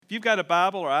If you've got a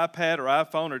Bible or iPad or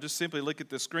iPhone or just simply look at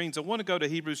the screens, I want to go to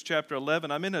Hebrews chapter 11.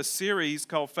 I'm in a series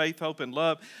called Faith, Hope, and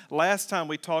Love. Last time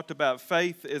we talked about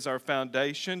faith as our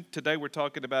foundation. Today we're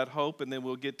talking about hope, and then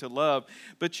we'll get to love.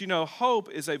 But you know,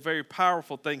 hope is a very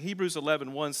powerful thing. Hebrews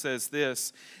 11:1 says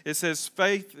this. It says,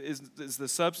 faith is the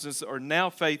substance, or now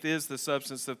faith is the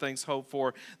substance of things hoped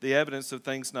for, the evidence of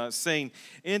things not seen.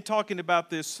 In talking about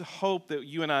this hope that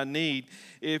you and I need,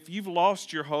 if you've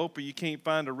lost your hope or you can't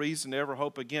find a reason to ever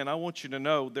hope again, I want you to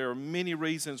know there are many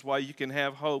reasons why you can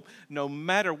have hope no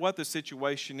matter what the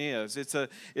situation is. It's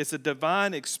a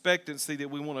divine expectancy that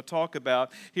we want to talk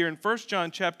about. Here in 1 John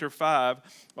chapter 5,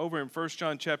 over in 1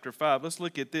 John chapter 5, let's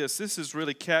look at this. This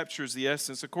really captures the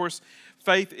essence. Of course,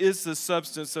 faith is the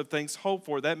substance of things hoped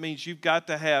for. That means you've got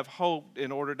to have hope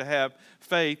in order to have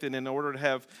faith, and in order to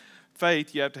have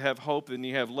faith, you have to have hope, and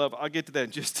you have love. I'll get to that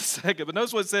in just a second. But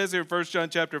notice what it says here in 1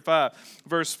 John chapter 5,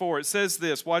 verse 4. It says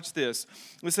this. Watch this.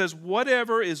 It says,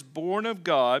 whatever is born of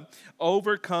God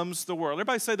overcomes the world.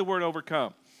 Everybody say the word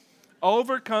overcome.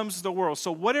 Overcomes the world.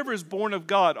 So whatever is born of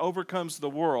God overcomes the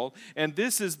world. And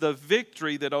this is the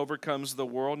victory that overcomes the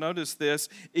world. Notice this.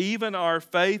 Even our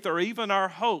faith or even our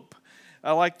hope.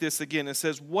 I like this again. It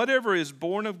says, whatever is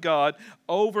born of God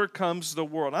overcomes the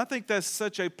world. I think that's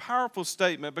such a powerful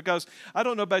statement because I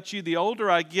don't know about you, the older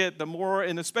I get, the more,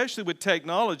 and especially with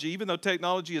technology, even though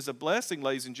technology is a blessing,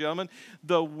 ladies and gentlemen,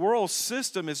 the world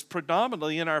system is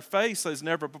predominantly in our face as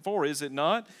never before, is it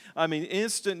not? I mean,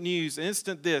 instant news,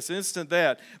 instant this, instant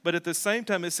that. But at the same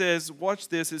time, it says, watch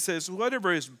this, it says,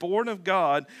 whatever is born of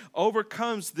God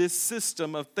overcomes this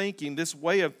system of thinking, this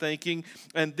way of thinking,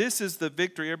 and this is the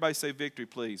victory. Everybody say victory. Victory,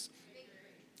 please.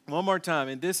 One more time.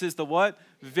 And this is the what?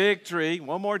 Victory.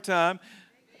 One more time.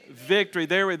 Victory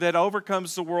there that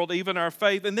overcomes the world, even our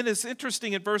faith. And then it's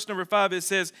interesting in verse number 5, it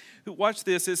says, watch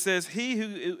this, it says, he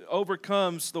who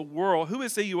overcomes the world, who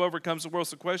is he who overcomes the world?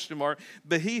 It's a question mark,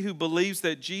 but he who believes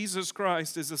that Jesus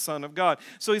Christ is the Son of God.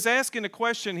 So he's asking a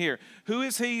question here. Who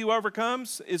is he who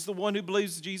overcomes? Is the one who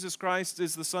believes Jesus Christ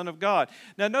is the Son of God.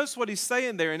 Now notice what he's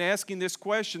saying there in asking this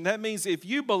question. That means if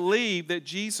you believe that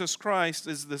Jesus Christ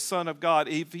is the Son of God,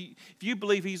 if you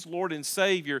believe he's Lord and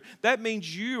Savior, that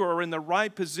means you are in the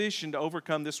right position to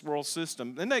overcome this world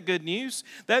system. Isn't that good news?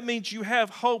 That means you have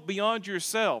hope beyond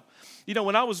yourself. You know,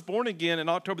 when I was born again in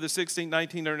October the 16th,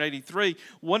 1983,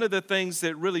 one of the things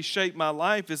that really shaped my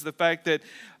life is the fact that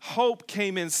hope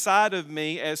came inside of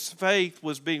me as faith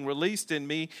was being released in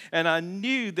me, and I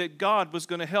knew that God was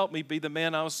going to help me be the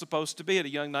man I was supposed to be at a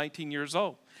young 19 years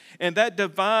old. And that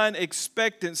divine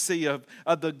expectancy of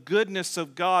the goodness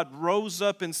of God rose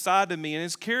up inside of me, and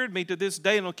it's carried me to this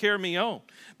day, and it'll carry me on.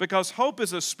 Because hope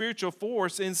is a spiritual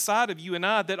force inside of you and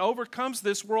I that overcomes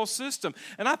this world system.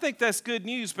 And I think that's good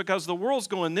news because the world's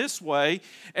going this way,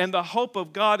 and the hope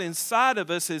of God inside of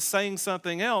us is saying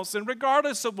something else. And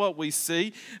regardless of what we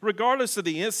see, regardless of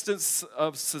the instance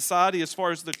of society as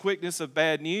far as the quickness of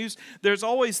bad news, there's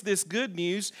always this good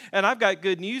news, and I've got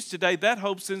good news today. That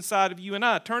hope's inside of you and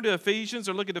I. Turn to Ephesians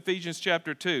or look at Ephesians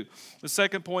chapter 2. The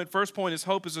second point, first point is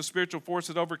hope is a spiritual force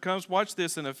that overcomes. Watch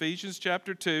this in Ephesians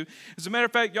chapter 2. As a matter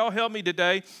of fact, y'all help me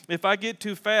today. If I get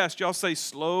too fast, y'all say,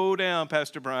 slow down,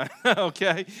 Pastor Brian.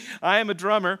 Okay? I am a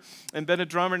drummer and been a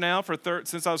drummer now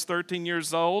since I was 13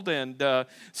 years old, and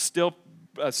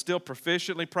still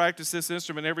proficiently practice this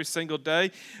instrument every single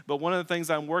day. But one of the things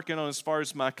I'm working on as far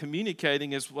as my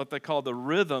communicating is what they call the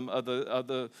rhythm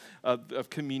of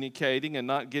communicating, and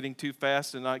not getting too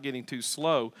fast and not getting too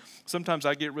slow. Sometimes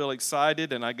I get real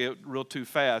excited and I get real too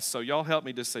fast. So y'all help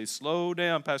me to say, slow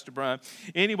down, Pastor Brian.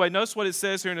 Anyway, notice what it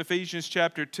says here in Ephesians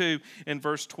chapter 2 and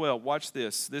verse 12. Watch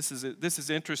this. This is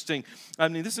interesting. I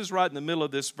mean, this is right in the middle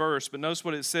of this verse, but notice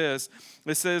what it says.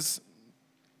 It says,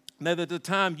 that at the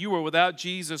time you were without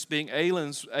Jesus, being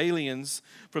aliens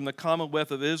from the commonwealth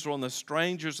of Israel and the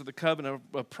strangers of the covenant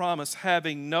of promise,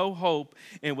 having no hope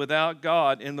and without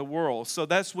God in the world. So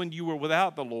that's when you were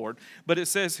without the Lord. But it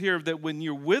says here that when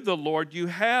you're with the Lord, you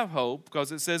have hope,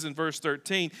 because it says in verse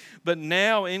 13, but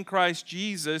now in Christ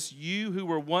Jesus, you who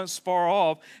were once far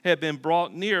off have been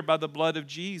brought near by the blood of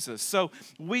Jesus. So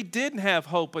we didn't have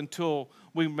hope until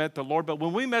we met the Lord, but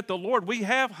when we met the Lord, we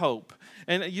have hope.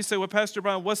 And you say, well, Pastor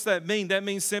Brian, what's that mean? That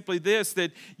means simply this,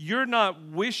 that you're not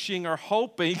wishing or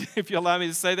hoping, if you allow me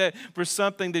to say that, for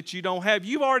something that you don't have.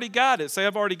 You've already got it. Say,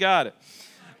 I've already got it.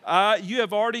 You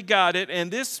have already got it,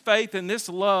 and this faith and this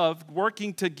love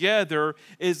working together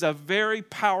is a very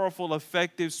powerful,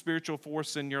 effective spiritual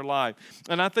force in your life.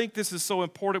 And I think this is so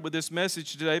important with this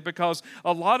message today because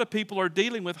a lot of people are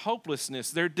dealing with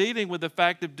hopelessness. They're dealing with the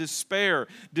fact of despair,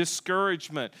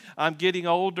 discouragement. I'm getting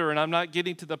older and I'm not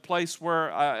getting to the place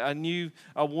where I knew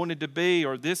I wanted to be,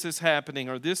 or this is happening,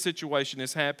 or this situation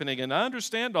is happening. And I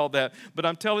understand all that, but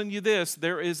I'm telling you this,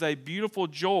 there is a beautiful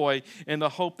joy in the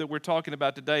hope that we're talking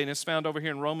about today. And it's found over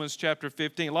here in Romans chapter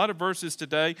 15. A lot of verses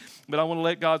today, but I want to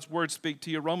let God's word speak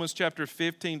to you. Romans chapter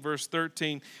 15, verse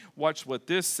 13. Watch what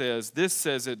this says. This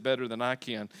says it better than I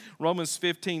can. Romans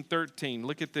 15, 13.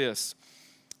 Look at this.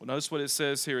 Well, notice what it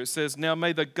says here. It says, now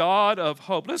may the God of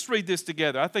hope. Let's read this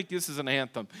together. I think this is an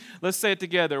anthem. Let's say it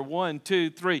together. 1,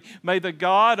 2, 3. May the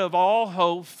God of all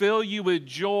hope fill you with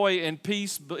joy and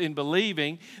peace in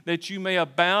believing, that you may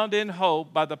abound in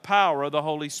hope by the power of the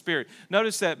Holy Spirit.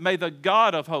 Notice that. May the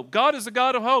God of hope. God is the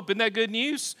God of hope. Isn't that good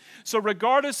news? So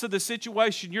regardless of the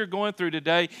situation you're going through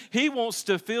today, He wants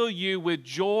to fill you with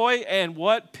joy and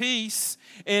what? Peace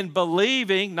in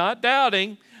believing, not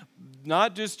doubting,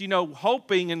 not just,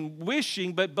 hoping and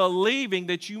wishing, but believing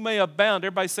that you may abound.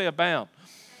 Everybody say abound.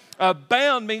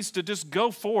 Abound means to just go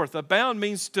forth. Abound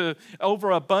means to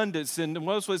overabundance. And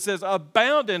notice what it says,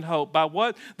 abound in hope by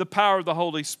what? The power of the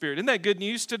Holy Spirit. Isn't that good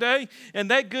news today? And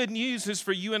that good news is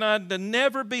for you and I to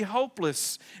never be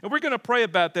hopeless. And we're going to pray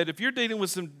about that. If you're dealing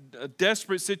with some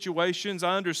desperate situations,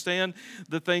 I understand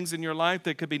the things in your life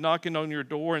that could be knocking on your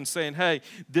door and saying, hey,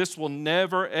 this will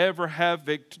never, ever have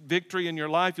victory in your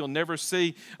life. You'll never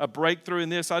see a breakthrough in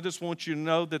this. I just want you to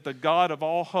know that the God of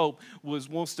all hope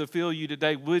wants to fill you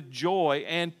today with joy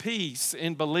and peace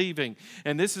in believing.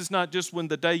 And this is not just when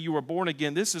the day you were born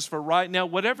again. This is for right now,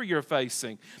 whatever you're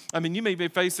facing. I mean, you may be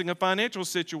facing a financial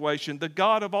situation. The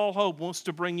God of all hope wants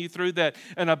to bring you through that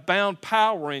and abound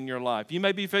power in your life. You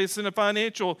may be facing a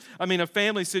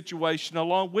family situation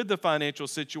along with the financial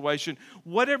situation.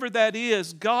 Whatever that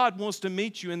is, God wants to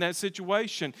meet you in that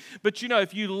situation. But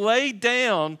if you lay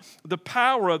down the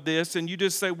power of this and you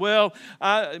just say, well,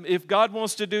 if God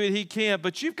wants to do it, He can.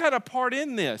 But you've got a part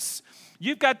in this.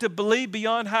 You've got to believe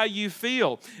beyond how you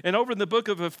feel. And over in the book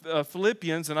of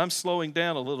Philippians, and I'm slowing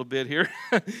down a little bit here,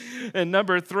 and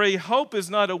number 3, hope is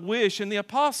not a wish. And the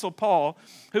Apostle Paul,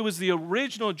 who was the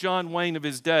original John Wayne of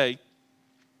his day,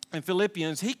 in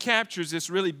Philippians, he captures this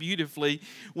really beautifully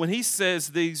when he says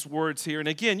these words here. And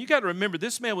again, you got to remember,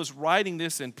 this man was writing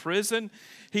this in prison.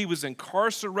 He was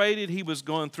incarcerated. He was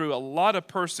going through a lot of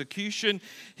persecution.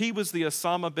 He was the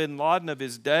Osama bin Laden of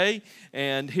his day.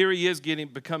 And here he is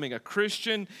becoming a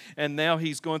Christian. And now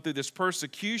he's going through this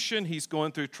persecution. He's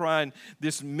going through trying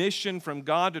this mission from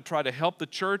God to try to help the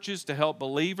churches, to help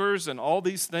believers, and all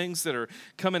these things that are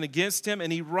coming against him.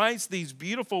 And he writes these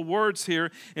beautiful words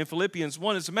here in Philippians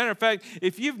 1. As a matter of fact,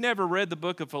 if you've never read the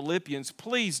book of Philippians,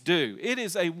 please do. It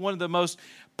is one of the most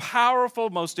powerful,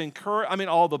 most encouraging,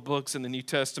 all the books in the New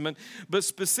Testament, but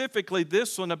specifically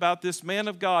this one about this man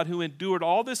of God who endured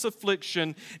all this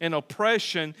affliction and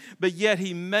oppression, but yet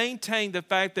he maintained the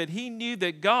fact that he knew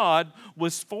that God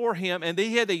was for him and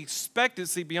he had the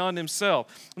expectancy beyond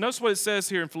himself. Notice what it says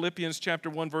here in Philippians chapter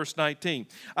 1, verse 19.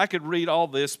 I could read all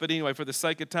this, but anyway, for the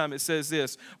sake of time, it says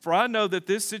this: For I know that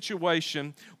this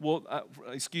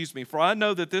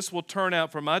will turn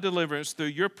out for my deliverance through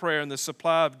your prayer and the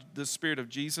supply of the Spirit of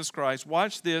Jesus Christ.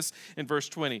 Watch this in verse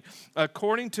 20.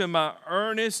 According to my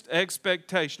earnest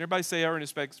expectation. Everybody say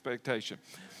earnest expectation.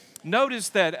 Notice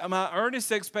that my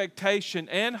earnest expectation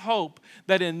and hope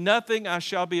that in nothing I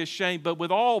shall be ashamed, but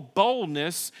with all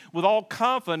boldness, with all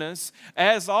confidence,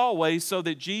 as always, so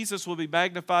that Jesus will be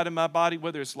magnified in my body,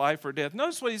 whether it's life or death.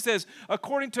 Notice what he says,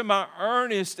 according to my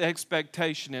earnest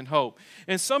expectation and hope.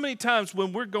 And so many times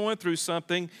when we're going through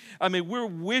something, we're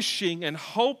wishing and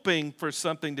hoping for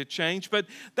something to change, but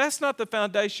that's not the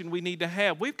foundation we need to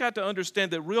have. We've got to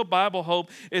understand that real Bible hope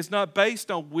is not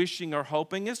based on wishing or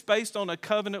hoping. It's based on a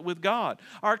covenant with God.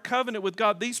 Our covenant with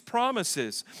God, these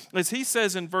promises. As he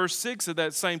says in verse 6 of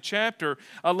that same chapter,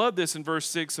 I love this in verse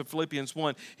 6 of Philippians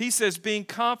 1. He says, being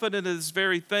confident of this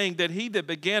very thing, that he that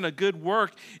began a good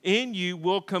work in you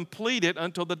will complete it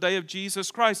until the day of Jesus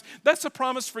Christ. That's a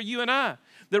promise for you and I.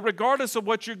 That regardless of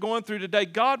what you're going through today,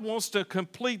 God wants to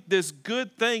complete this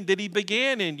good thing that he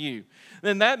began in you.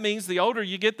 And that means the older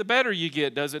you get, the better you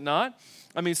get, does it not?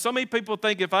 So many people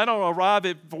think if I don't arrive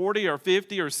at 40 or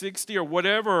 50 or 60 or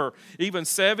whatever, or even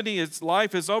 70,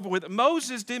 life is over with.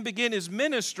 Moses didn't begin his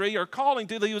ministry or calling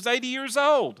till he was 80 years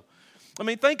old. I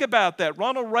mean, think about that.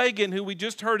 Ronald Reagan, who we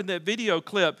just heard in that video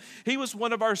clip, he was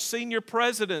one of our senior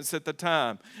presidents at the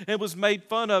time and was made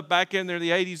fun of back in there in the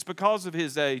 80s because of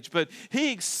his age. But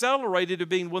he accelerated to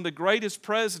being one of the greatest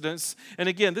presidents. And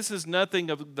again, this is nothing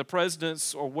of the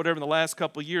presidents or whatever in the last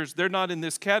couple of years. They're not in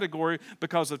this category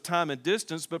because of time and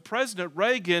distance. But President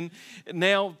Reagan,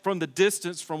 now from the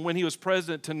distance from when he was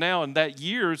president to now in that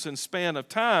years and span of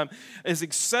time, is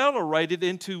accelerated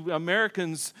into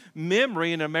Americans'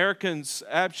 memory and Americans'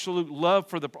 absolute love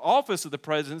for the office of the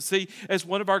presidency as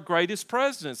one of our greatest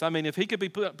presidents. I mean, if he could be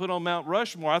put on Mount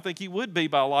Rushmore, I think he would be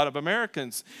by a lot of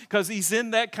Americans because he's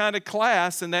in that kind of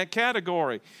class, in that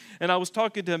category. And I was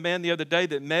talking to a man the other day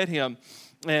that met him,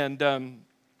 and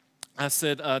I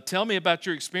said, tell me about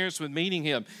your experience with meeting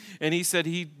him. And he said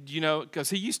because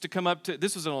he used to come up to,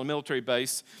 this was on a military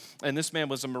base, and this man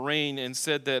was a Marine, and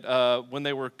said that when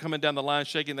they were coming down the line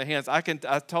shaking their hands, I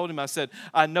told him, I said,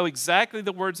 I know exactly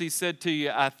the words he said to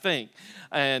you, I think.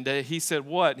 And he said,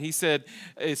 what? He said,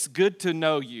 it's good to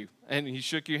know you. And he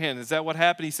shook your hand. Is that what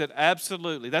happened? He said,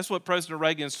 absolutely. That's what President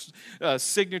Reagan's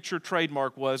signature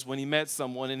trademark was when he met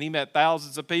someone, and he met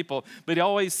thousands of people. But he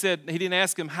always said, he didn't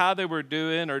ask them how they were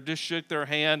doing or just shook their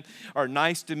hand or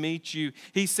nice to meet you.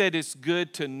 He said, it's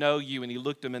good to know you, and he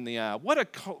looked them in the eye. What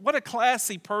a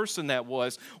classy person that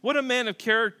was. What a man of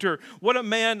character. What a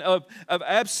man of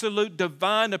absolute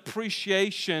divine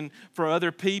appreciation for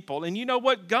other people. And you know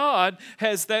what? God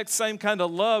has that same kind of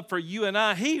love for you and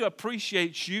I. He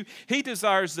appreciates you. He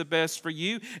desires the best for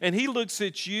you, and he looks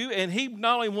at you, and he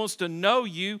not only wants to know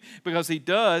you, because he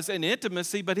does, in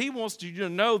intimacy, but he wants you to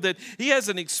know that he has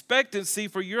an expectancy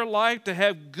for your life to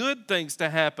have good things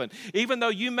to happen. Even though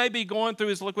you may be going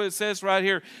through look what it says right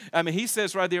here. I mean, he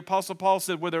says right there, Apostle Paul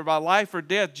said, whether by life or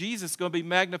death, Jesus is going to be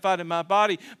magnified in my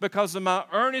body because of my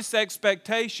earnest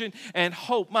expectation and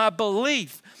hope, my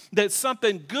belief that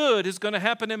something good is going to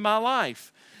happen in my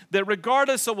life. That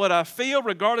regardless of what I feel,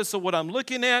 regardless of what I'm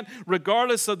looking at,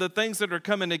 regardless of the things that are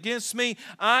coming against me,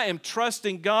 I am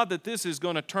trusting God that this is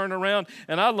going to turn around.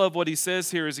 And I love what he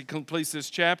says here as he completes this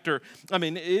chapter. I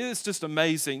mean, it's just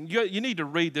amazing. You need to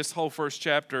read this whole first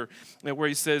chapter where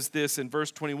he says this in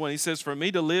verse 21. He says, for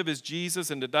me to live is Jesus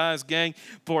and to die is gain.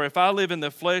 For if I live in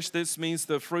the flesh, this means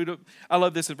the fruit of, I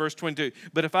love this in verse 22.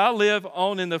 But if I live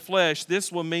on in the flesh,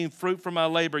 this will mean fruit from my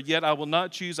labor. Yet I will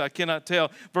not choose, I cannot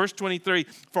tell. Verse 23,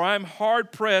 for I am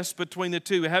hard pressed between the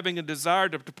two, having a desire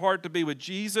to depart to be with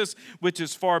Jesus, which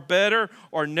is far better,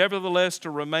 or nevertheless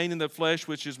to remain in the flesh,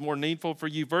 which is more needful for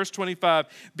you. Verse 25,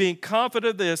 being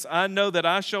confident of this, I know that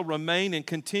I shall remain and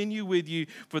continue with you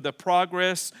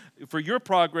for your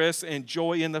progress and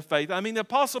joy in the faith. I mean, the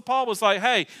Apostle Paul was like,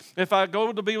 hey, if I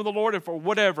go to be with the Lord or for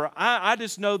whatever, I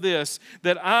just know this,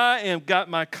 that I am got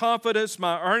my confidence,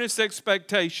 my earnest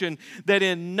expectation that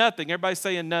in nothing, everybody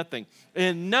saying nothing,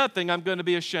 in nothing I'm going to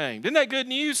be ashamed. Isn't that good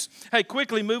news? Hey,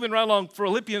 quickly moving right along,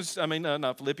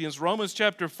 Romans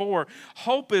chapter 4,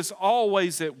 hope is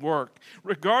always at work.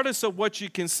 Regardless of what you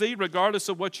can see, regardless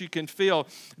of what you can feel.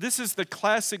 This is the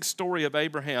classic story of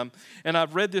Abraham, and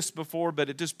I've read this before, but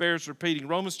it just bears repeating.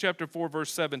 Romans chapter 4,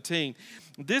 verse 17.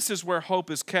 This is where hope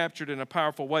is captured in a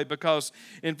powerful way, because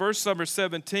in verse number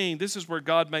 17, this is where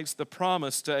God makes the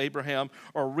promise to Abraham,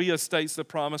 or restates the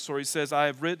promise, or he says, I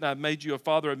have written, I've made you a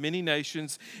father of many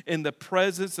nations in the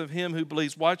presence of him who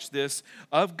believes, watch this,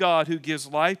 of God who gives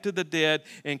life to the dead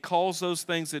and calls those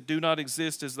things that do not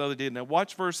exist as though they did. Now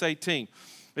watch verse 18.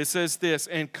 It says this,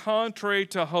 and contrary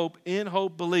to hope, in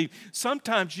hope believe.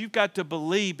 Sometimes you've got to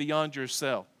believe beyond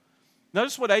yourself.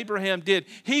 Notice what Abraham did.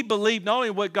 He believed not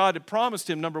only what God had promised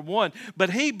him, number one,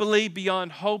 but he believed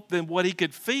beyond hope than what he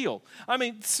could feel. I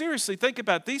mean, seriously, think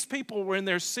about it. These people were in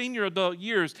their senior adult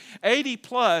years, 80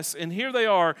 plus, and here they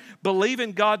are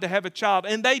believing God to have a child.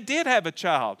 And they did have a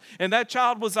child, and that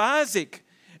child was Isaac.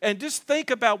 And just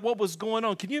think about what was going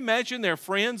on. Can you imagine their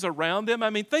friends around them? I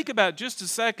mean, think about just a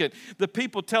second. The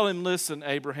people tell him, listen,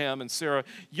 Abraham and Sarah,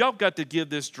 y'all got to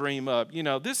give this dream up. You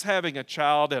know, this having a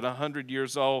child at 100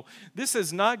 years old, this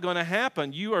is not going to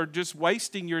happen. You are just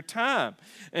wasting your time.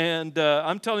 And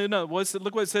I'm telling you, no,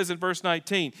 look what it says in verse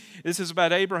 19. This is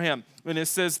about Abraham. And it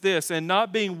says this, and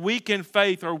not being weak in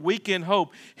faith or weak in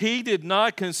hope, he did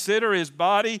not consider his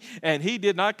body, and he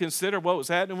did not consider what was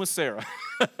happening with Sarah.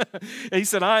 He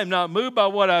said, I am not moved by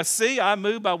what I see. I'm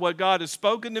moved by what God has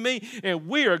spoken to me, and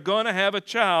we are going to have a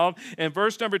child. And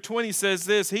verse number 20 says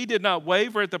this, he did not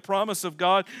waver at the promise of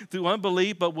God through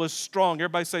unbelief, but was strong.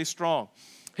 Everybody say strong.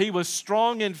 He was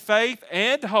strong in faith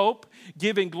and hope,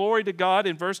 giving glory to God.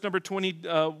 In verse number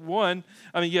 21,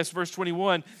 verse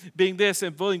 21, being this,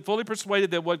 and fully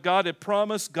persuaded that what God had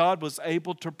promised, God was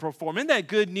able to perform. Isn't that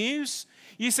good news?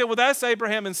 You say, well, that's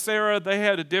Abraham and Sarah. They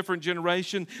had a different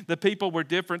generation. The people were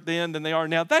different then than they are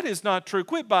now. That is not true.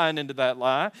 Quit buying into that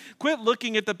lie. Quit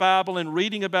looking at the Bible and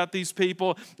reading about these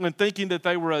people and thinking that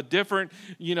they were a different,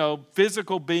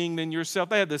 physical being than yourself.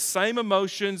 They had the same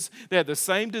emotions. They had the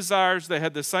same desires. They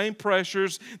had the same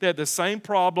pressures. They had the same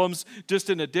problems, just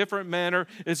in a different manner.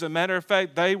 As a matter of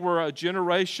fact, they were a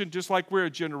generation just like we're a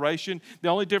generation. The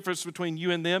only difference between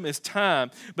you and them is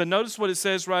time. But notice what it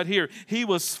says right here. He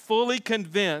was fully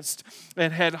convinced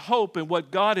and had hope in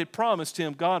what God had promised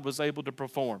him, God was able to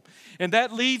perform. And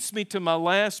that leads me to my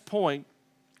last point,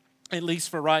 at least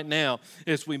for right now,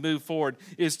 as we move forward,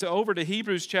 is over to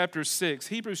Hebrews chapter 6.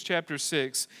 Hebrews chapter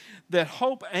 6, that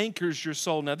hope anchors your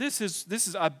soul. Now, this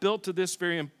is I built to this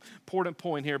very important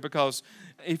point here, because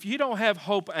if you don't have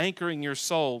hope anchoring your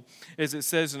soul, as it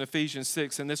says in Ephesians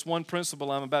 6, and this one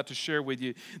principle I'm about to share with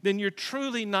you, then you're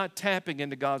truly not tapping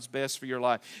into God's best for your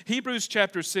life. Hebrews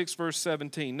chapter 6, verse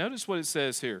 17. Notice what it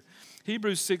says here.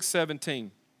 Hebrews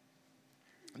 6:17.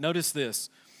 Notice this.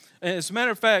 As a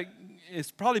matter of fact,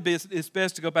 it's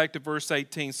best to go back to verse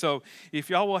 18. So if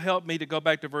y'all will help me to go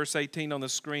back to verse 18 on the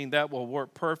screen, that will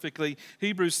work perfectly.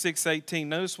 Hebrews 6:18,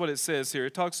 notice what it says here.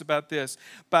 It talks about this.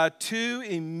 By two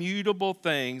immutable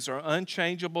things or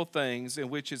unchangeable things in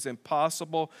which it's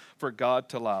impossible for God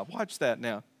to lie. Watch that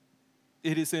now.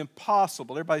 It is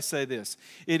impossible. Everybody say this.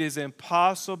 It is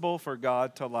impossible for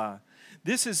God to lie.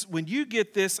 This is when you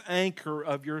get this anchor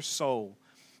of your soul,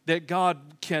 that God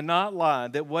cannot lie,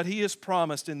 that what he has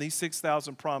promised in these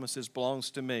 6,000 promises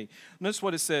belongs to me. Notice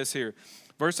what it says here.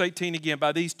 Verse 18 again,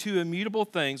 by these two immutable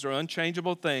things or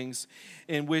unchangeable things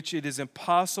in which it is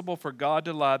impossible for God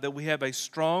to lie, that we have a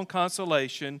strong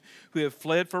consolation who have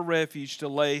fled for refuge to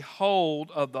lay hold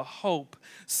of the hope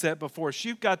set before us.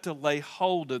 You've got to lay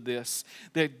hold of this,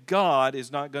 that God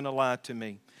is not going to lie to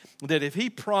me. That if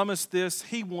he promised this,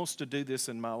 he wants to do this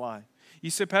in my life. You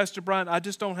say, Pastor Brian, I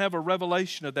just don't have a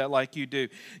revelation of that like you do.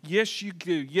 Yes, you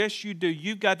do. Yes, you do.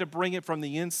 You've got to bring it from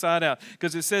the inside out.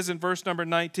 Because it says in verse number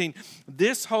 19,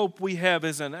 this hope we have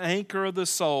is an anchor of the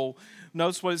soul.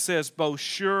 Notice what it says, both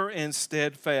sure and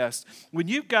steadfast. When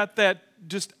you've got that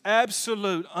just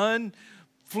absolute,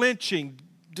 unflinching,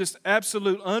 just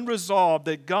absolute unresolved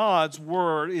that God's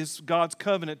word is God's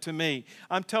covenant to me,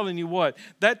 I'm telling you what,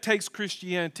 that takes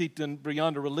Christianity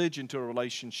beyond a religion to a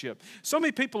relationship. So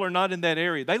many people are not in that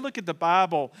area. They look at the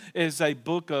Bible as a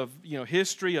book of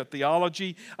history, of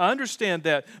theology. I understand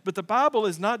that, but the Bible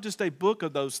is not just a book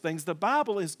of those things. The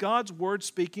Bible is God's word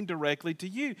speaking directly to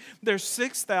you. There's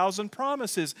 6,000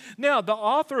 promises. Now, the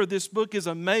author of this book is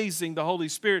amazing, the Holy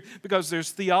Spirit, because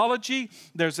there's theology,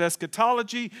 there's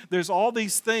eschatology, there's all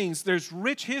these things. There's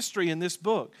rich history in this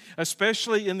book,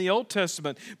 especially in the Old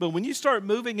Testament. But when you start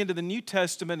moving into the New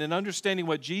Testament and understanding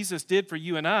what Jesus did for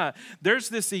you and I, there's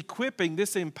this equipping,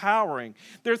 this empowering.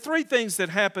 There are three things that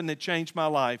happened that changed my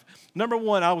life. Number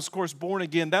one, I was, of course, born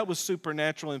again. That was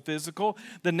supernatural and physical.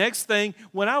 The next thing,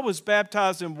 when I was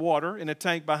baptized in water in a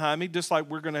tank behind me, just like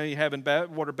we're going to be having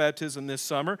water baptism this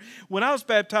summer, when I was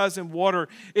baptized in water,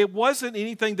 it wasn't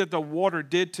anything that the water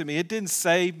did to me. It didn't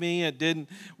save me. It didn't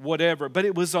whatever. But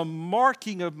it was a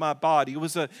marking of my body. It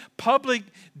was a public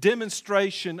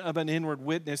demonstration of an inward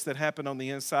witness that happened on the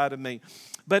inside of me.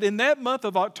 But in that month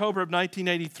of October of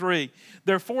 1983,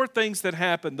 there are four things that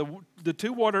happened.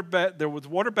 There was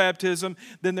water baptism,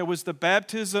 then there was the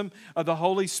baptism of the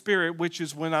Holy Spirit, which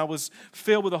is when I was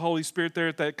filled with the Holy Spirit there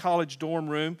at that college dorm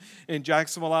room in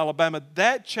Jacksonville, Alabama.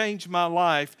 That changed my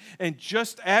life, and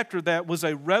just after that was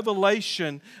a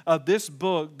revelation of this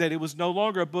book, that it was no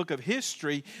longer a book of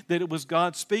history, that it was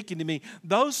God speaking to me.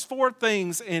 Those four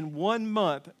things in 1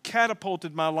 month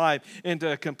catapulted my life into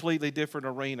a completely different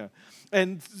arena.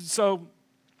 And so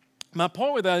my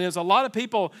point with that is a lot of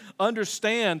people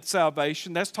understand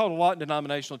salvation. That's taught a lot in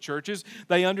denominational churches.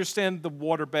 They understand the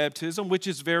water baptism, which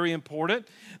is very important.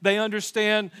 They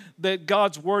understand that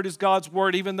God's word is God's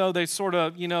word, even though they sort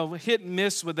of, hit and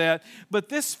miss with that. But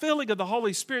this filling of the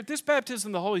Holy Spirit, this baptism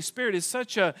of the Holy Spirit is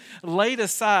such a laid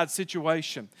aside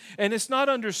situation. And it's not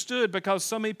understood because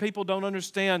so many people don't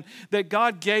understand that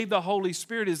God gave the Holy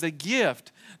Spirit as a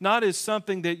gift, not as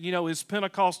something that, is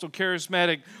Pentecostal,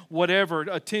 charismatic, whatever,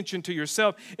 attention to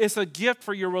yourself. It's a gift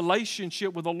for your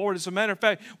relationship with the Lord. As a matter of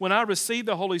fact, when I received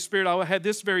the Holy Spirit, I had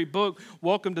this very book,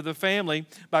 Welcome to the Family,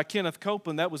 by Kenneth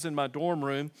Copeland. That was in my dorm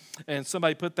room, and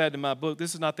somebody put that in my book.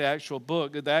 This is not the actual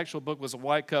book. The actual book was a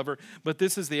white cover, but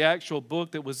this is the actual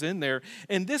book that was in there.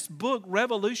 And this book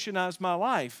revolutionized my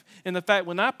life. In the fact,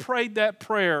 when I prayed that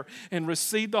prayer and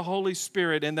received the Holy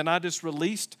Spirit, and then I just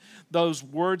released those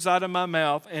words out of my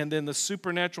mouth, and then the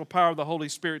supernatural power of the Holy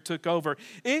Spirit took over,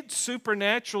 it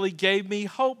supernaturally actually gave me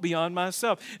hope beyond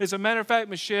myself. As a matter of fact,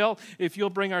 Michelle, if you'll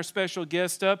bring our special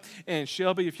guest up, and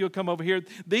Shelby, if you'll come over here,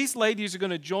 these ladies are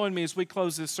going to join me as we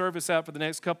close this service out for the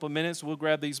next couple of minutes. We'll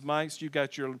grab these mics. You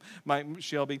got your mic,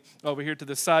 Shelby, over here to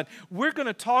the side. We're going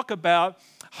to talk about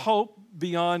hope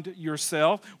beyond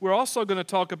yourself. We're also going to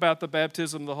talk about the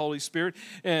baptism of the Holy Spirit.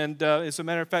 And as a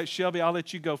matter of fact, Shelby, I'll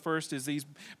let you go first as these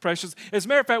precious. As a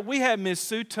matter of fact, we have Miss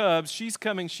Sue Tubbs. She's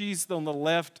coming. She's on the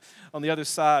left, on the other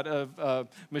side of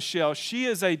Michelle. She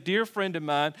is a dear friend of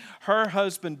mine. Her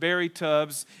husband, Barry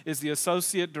Tubbs, is the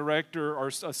associate director or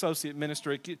associate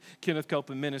minister at Kenneth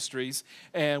Copeland Ministries.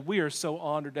 And we are so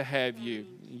honored to have you.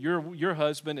 Your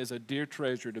husband is a dear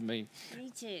treasure to me.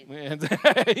 Me too. And,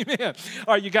 amen.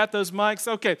 All right, you got those mics?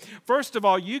 Okay. First of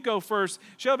all, you go first.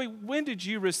 Shelby, when did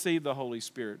you receive the Holy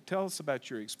Spirit? Tell us about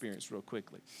your experience real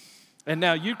quickly. And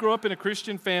now you grew up in a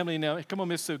Christian family. Now, come on,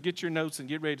 Miss Sue, get your notes and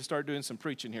get ready to start doing some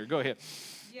preaching here. Go ahead.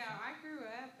 Yeah, I grew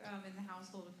up in the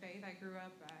household of faith. I grew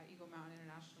up at Eagle Mountain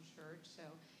International Church. So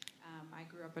I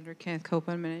grew up under Kenneth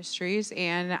Copeland Ministries.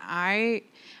 And I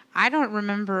don't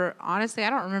remember, honestly, I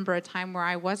don't remember a time where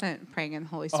I wasn't praying in the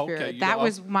Holy Spirit. Okay, that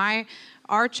was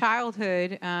our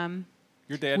childhood.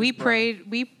 Your dad we is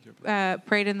Brian.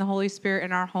 prayed in the Holy Spirit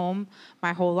in our home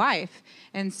my whole life.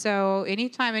 And so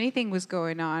anytime anything was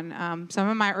going on, some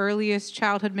of my earliest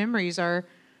childhood memories are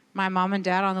my mom and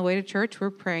dad on the way to church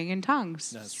were praying in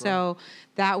tongues. That's so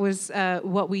that was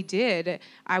what we did.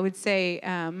 I would say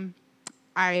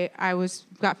I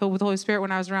got filled with the Holy Spirit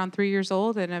when I was around 3 years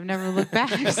old, and I've never looked back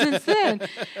since then.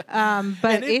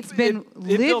 But it's been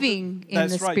living in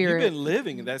the right. Spirit. You've been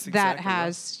living. That's exactly that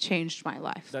has changed my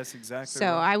life. That's exactly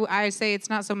so right. I say it's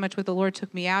not so much what the Lord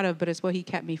took me out of, but it's what He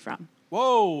kept me from.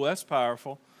 Whoa, that's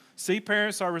powerful. See,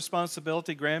 parents, our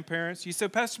responsibility, grandparents. You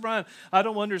said, Pastor Brian, I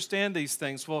don't understand these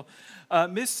things. Well,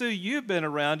 Miss Sue, you've been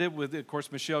around it. Of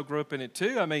course, Michelle grew up in it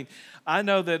too. I mean, I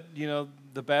know that,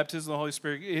 the baptism of the Holy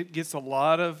Spirit, it gets a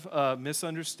lot of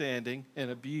misunderstanding and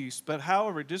abuse. But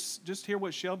however, just hear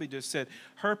what Shelby just said.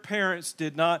 Her parents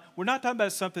did not, we're not talking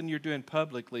about something you're doing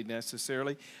publicly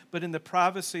necessarily, but in the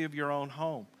privacy of your own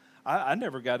home. I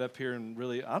never got up here and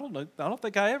really, I don't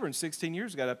think I ever in 16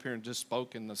 years got up here and just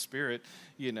spoke in the Spirit,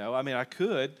 I mean, I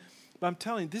could, but I'm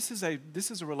telling you, this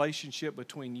is a relationship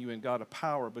between you and God, a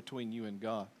power between you and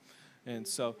God. And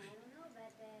so,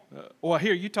 well,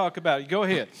 here, you talk about it. Go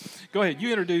ahead. Go ahead. You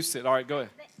introduce it. All right, go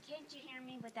ahead. Can't you hear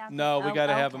me without No, we got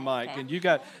to have a okay, mic. okay. And you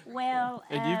got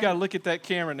to look at that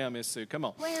camera now, Miss Sue. Come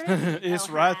on. Where is it? It's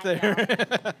Oh, right hi,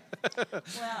 there.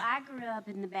 Well, I grew up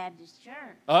in the Baptist church.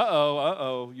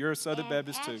 Uh-oh. You're a Southern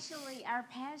Baptist too. Actually, our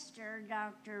pastor,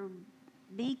 Dr.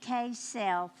 B.K.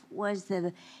 Self, was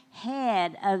the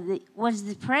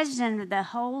president of the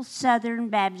whole Southern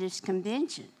Baptist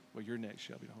Convention. Well, you're next,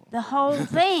 Shelby. The whole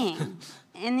thing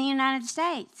in the United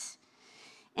States.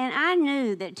 And I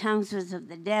knew that tongues was of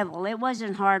the devil. It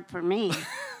wasn't hard for me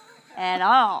at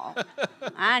all.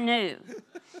 I knew.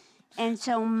 And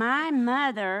so my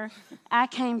mother, I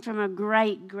came from a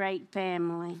great, great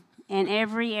family in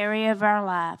every area of our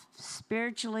life,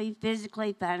 spiritually,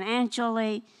 physically,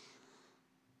 financially,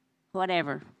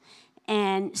 whatever.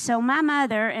 And so my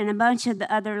mother and a bunch of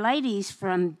the other ladies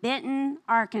from Benton,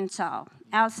 Arkansas,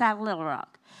 outside Little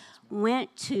Rock,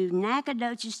 went to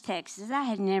Nacogdoches, Texas. I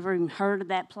had never even heard of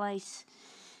that place.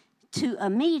 To a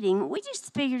meeting. We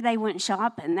just figured they went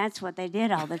shopping. That's what they did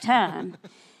all the time.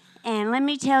 And let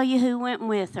me tell you who went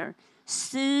with her.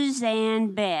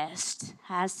 Suzanne Best.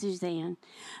 Hi, Suzanne.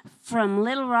 From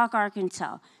Little Rock,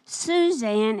 Arkansas.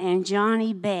 Suzanne and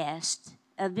Johnny Best,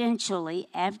 eventually,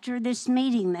 after this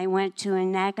meeting they went to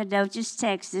in Nacogdoches,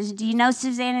 Texas. Do you know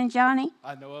Suzanne and Johnny?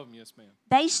 I know of them, yes, ma'am.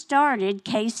 They started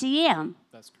KCM.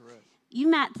 That's correct. You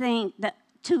might think that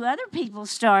two other people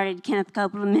started Kenneth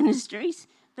Copeland Ministries,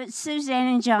 but Suzanne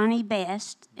and Johnny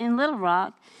Best in Little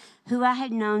Rock, who I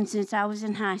had known since I was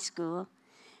in high school,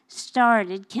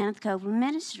 started Kenneth Copeland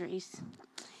Ministries.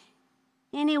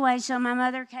 Anyway, so my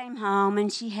mother came home,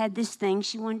 and she had this thing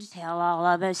she wanted to tell all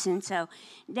of us. And so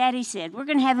Daddy said, we're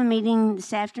going to have a meeting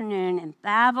this afternoon, and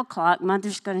 5 o'clock,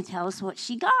 Mother's going to tell us what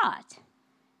she got.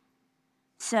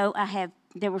 So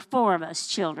there were 4 of us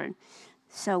children.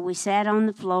 So we sat on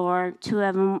the floor. 2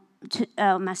 of them,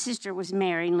 my sister was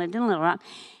married and lived in Little Rock.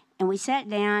 And we sat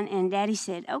down, and Daddy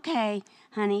said, okay,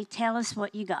 honey, tell us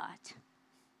what you got.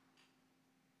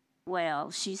 Well,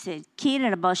 she said,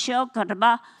 Kira.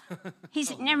 He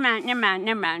said, never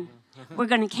mind. We're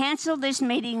going to cancel this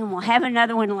meeting, and we'll have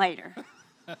another one later.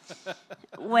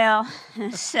 Well,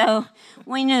 so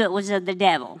we knew it was of the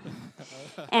devil.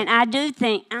 And I do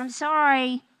think, I'm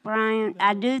sorry, Brian,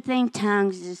 I do think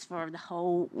tongues is for the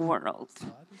whole world.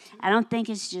 I don't think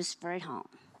it's just for at home.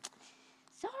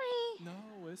 No,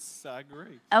 I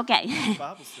agree. Okay. The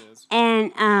Bible says.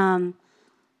 And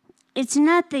it's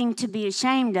nothing to be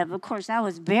ashamed of. Of course, I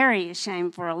was very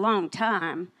ashamed for a long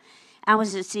time. I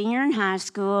was a senior in high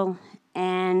school,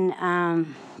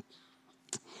 and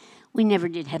we never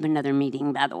did have another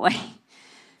meeting, by the way.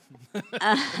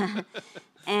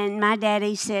 And my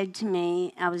daddy said to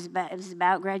me, it was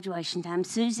about graduation time,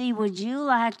 Susie, would you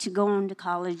like to go on to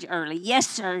college early? Yes,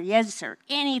 sir. Yes, sir.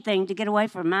 Anything to get away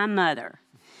from my mother.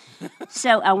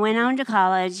 So I went on to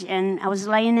college, and I was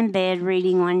laying in bed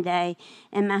reading one day,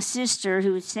 and my sister,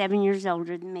 who was 7 years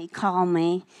older than me, called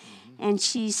me, and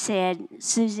she said,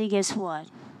 Susie, guess what?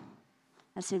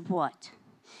 I said, what?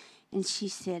 And she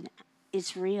said,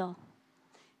 it's real.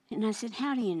 And I said,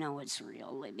 how do you know it's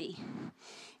real, Libby?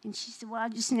 And she said, well, I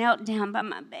just knelt down by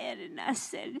my bed, and I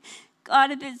said, God,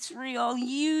 if it's real,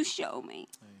 you show me.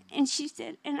 And she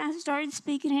said, and I started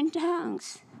speaking in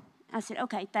tongues. I said,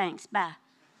 okay, thanks, bye.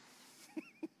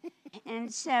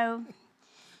 And so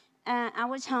I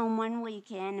was home one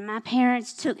weekend, and my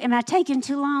parents took, am I taking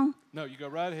too long? No, you go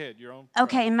right ahead. You're on.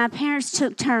 Okay, and my parents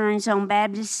took turns on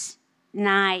Baptist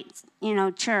night,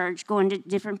 church, going to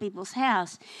different people's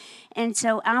house. And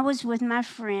so I was with my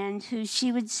friend who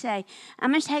she would say,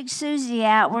 I'm going to take Susie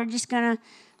out. We're just going to,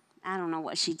 I don't know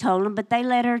what she told them, but they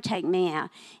let her take me out.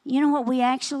 You know what we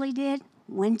actually did?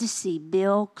 Went to see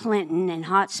Bill Clinton in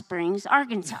Hot Springs,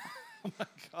 Arkansas. Oh, my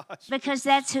gosh. Because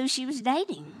that's who she was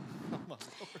dating. Oh, my Lord.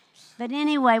 But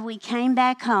anyway, we came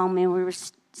back home, and we were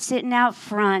sitting out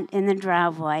front in the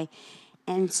driveway,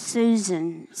 and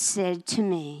Susan said to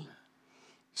me,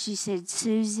 she said,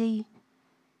 Susie,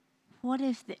 what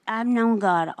if I've known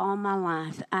God all my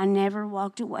life. I never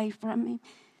walked away from him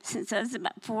since I was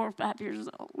about 4 or 5 years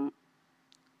old.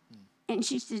 And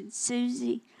she said,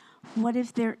 Susie, what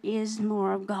if there is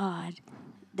more of God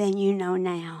than you know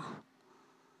now?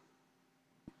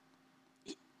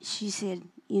 She said,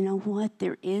 you know what?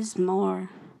 There is more.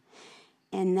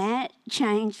 And that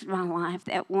changed my life,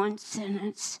 that one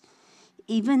sentence.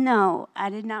 Even though I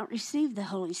did not receive the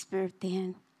Holy Spirit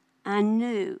then, I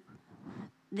knew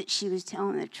that she was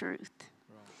telling the truth.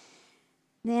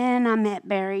 Right. Then I met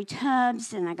Barry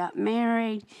Tubbs, and I got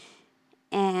married,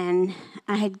 and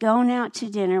I had gone out to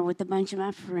dinner with a bunch of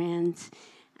my friends.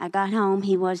 I got home.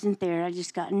 He wasn't there. I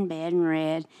just got in bed and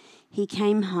read. He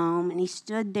came home, and he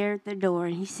stood there at the door,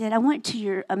 and he said, I went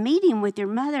to a meeting with your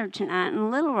mother tonight in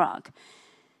Little Rock.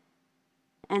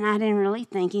 And I didn't really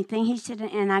think anything. He said,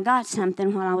 and I got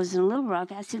something when I was in Little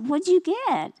Rock. I said, what'd you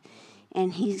get?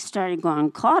 And he started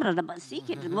going, forever.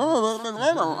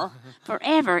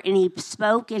 And he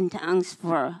spoke in tongues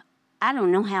for I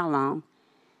don't know how long.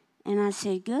 And I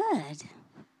said, good.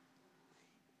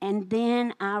 And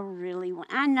then I really went.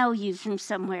 I know you from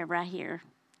somewhere right here.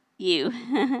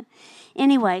 You.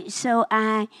 Anyway, so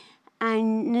I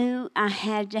knew I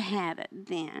had to have it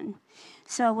then.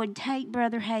 So I would take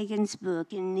Brother Hagin's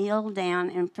book and kneel down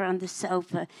in front of the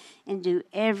sofa and do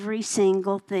every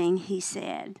single thing he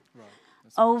said. Right.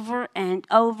 Over and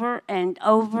over and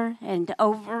over and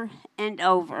over and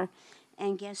over.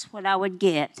 And guess what I would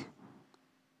get?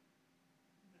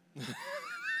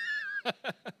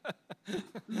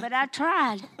 But I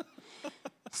tried.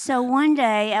 So one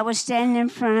day I was standing in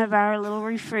front of our little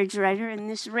refrigerator in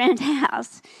this rent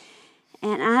house,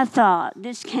 and I thought,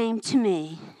 this came to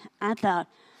me. I thought,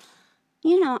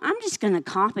 I'm just going to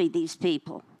copy these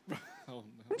people. Oh, no.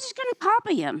 I'm just going to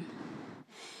copy them.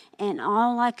 And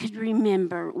all I could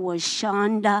remember was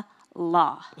Shonda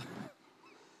Law.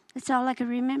 That's all I could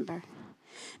remember.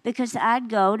 Because I'd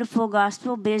go to Full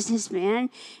Gospel Businessmen,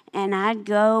 and I'd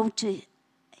go to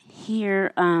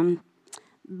hear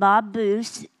Bob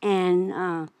Booth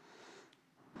and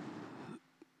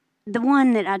the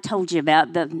one that I told you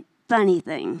about, the funny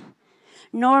thing,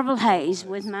 Norval Hayes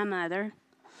with my mother.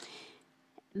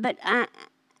 But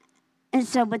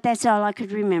that's all I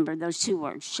could remember, those two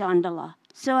words, Shonda.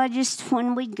 So I just,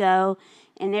 when we'd go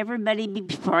and everybody be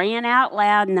praying out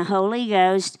loud in the Holy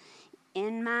Ghost,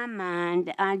 in my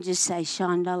mind, I'd just say,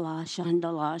 Shonda,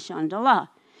 Shonda, Shonda.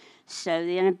 So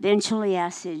then eventually I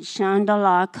said,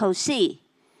 Shonda Kosi.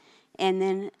 And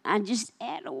then I just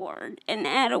add a word. And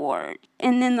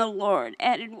then the Lord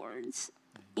added words,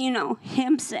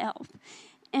 himself.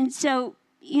 And so,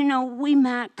 we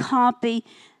might copy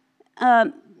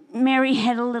Mary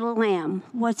Had a Little Lamb.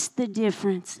 What's the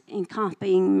difference in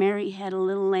copying Mary Had a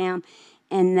Little Lamb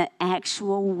and the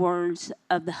actual words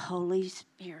of the Holy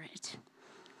Spirit?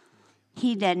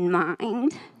 He doesn't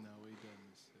mind.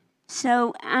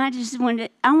 So I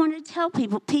want to tell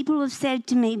people have said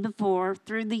to me before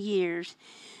through the years,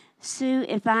 Sue,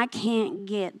 if I can't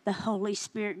get the Holy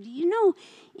Spirit, do you know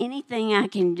anything I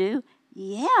can do?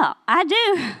 Yeah, I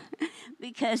do,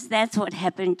 because that's what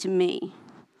happened to me.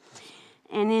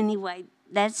 And anyway,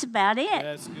 that's about it.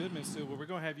 That's good, Miss Sue. Well, we're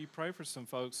going to have you pray for some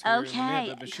folks here in a Okay, minute,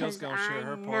 but Michelle's because going to share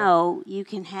her I part. know you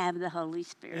can have the Holy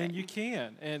Spirit. And you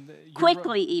can. And you're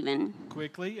Quickly, even.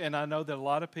 quickly. And I know that a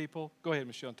lot of people, go ahead,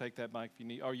 Michelle, and take that mic if you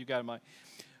need, or you got a mic.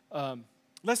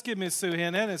 Let's give Miss Sue a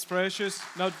hand. That is precious.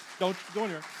 No, don't go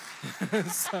in here.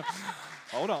 So,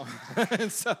 hold on.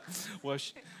 So, well,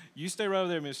 you stay right over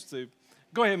there, Miss Sue.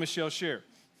 Go ahead, Michelle, share.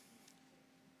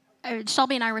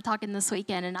 Shelby and I were talking this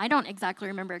weekend, and I don't exactly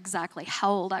remember exactly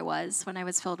how old I was when I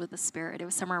was filled with the Spirit. It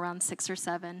was somewhere around 6 or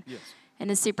 7 Yes. in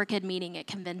a super kid meeting at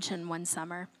convention one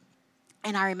summer.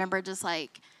 And I remember just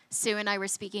like Sue and I were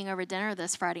speaking over dinner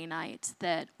this Friday night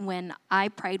that when I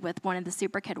prayed with one of the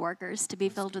super kid workers to be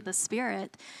filled with the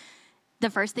Spirit,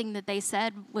 the first thing that they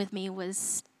said with me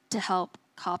was to help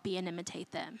copy and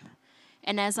imitate them.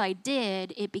 And as I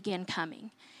did, it began coming.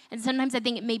 And sometimes I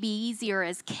think it may be easier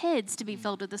as kids to be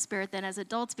filled with the Spirit than as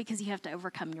adults because you have to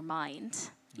overcome your mind.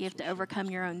 You have to overcome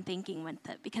your own thinking with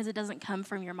it because it doesn't come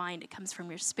from your mind, it comes from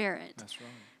your spirit. That's right.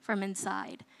 From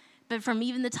inside. But from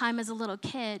even the time as a little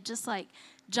kid, just like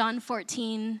John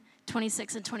 14,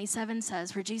 26 and 27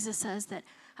 says, where Jesus says that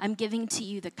I'm giving to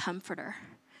you the Comforter.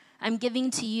 I'm giving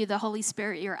to you the Holy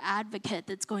Spirit, your advocate,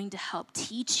 that's going to help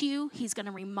teach you. He's going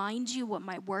to remind you what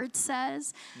my word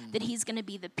says, that he's going to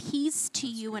be the peace to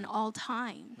you in all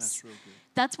times. That's real good.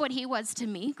 That's what he was to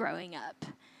me growing up.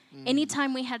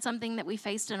 Anytime we had something that we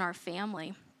faced in our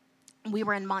family, we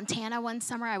were in Montana one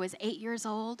summer. I was 8 years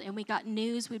old, and we got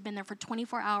news. We'd been there for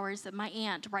 24 hours that my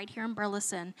aunt, right here in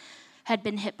Burleson, had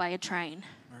been hit by a train.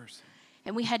 Mercy.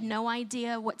 And we had no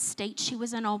idea what state she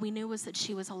was in. All we knew was that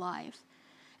she was alive.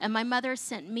 And my mother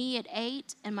sent me at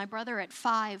 8 and my brother at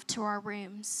 5 to our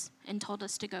rooms and told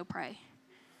us to go pray.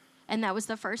 And that was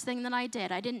the first thing that I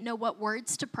did. I didn't know what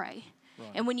words to pray. Right.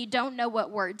 And when you don't know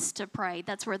what words to pray,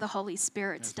 that's where the Holy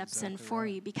Spirit steps in for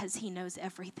you because he knows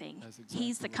everything.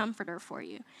 He's the comforter for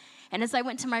you. And as I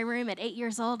went to my room at 8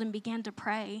 years old and began to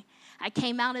pray, I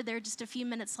came out of there just a few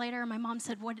minutes later, and my mom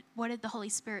said, what did the Holy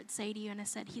Spirit say to you? And I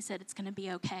said, he said, it's going to be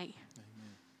okay.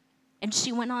 And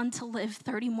she went on to live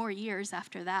 30 more years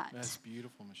after that. That's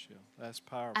beautiful, Michelle. That's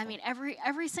powerful. I mean,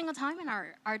 every single time in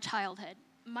our childhood.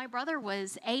 My brother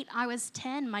was 8, I was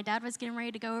 10. My dad was getting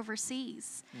ready to go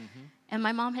overseas. Mm-hmm. And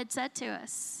my mom had said to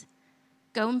us,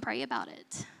 go and pray about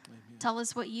it. Amen. Tell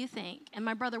us what you think. And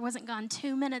my brother wasn't gone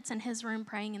 2 minutes in his room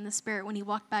praying in the Spirit when he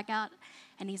walked back out.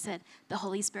 And he said, the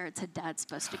Holy Spirit said Dad's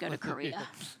supposed to go to Korea.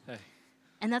 Hey.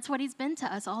 And that's what he's been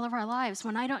to us all of our lives.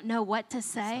 When I don't know what to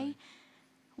say,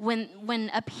 when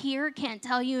up here can't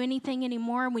tell you anything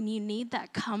anymore, when you need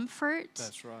that comfort.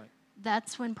 That's right.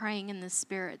 That's when praying in the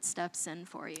Spirit steps in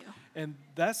for you. And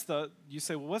you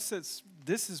say, well, what's this?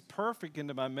 This is perfect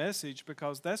into my message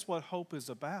because that's what hope is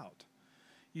about.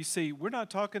 You see, we're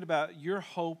not talking about your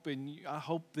hope and I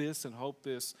hope this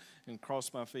and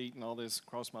cross my feet and all this,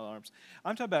 cross my arms.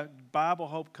 I'm talking about Bible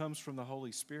hope comes from the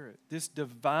Holy Spirit. This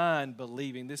divine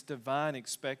believing, this divine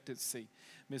expectancy.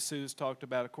 Miss Sue's talked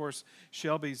about. Of course,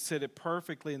 Shelby said it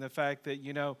perfectly in the fact that,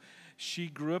 she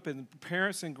grew up in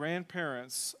parents and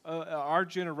grandparents. Our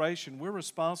generation, we're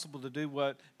responsible to do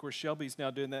what, of course, Shelby's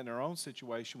now doing that in her own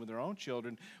situation with her own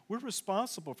children. We're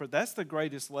responsible for that's the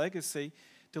greatest legacy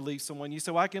to leave someone. You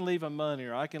say, well, I can leave them money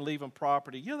or I can leave them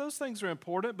property. Those things are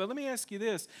important, but let me ask you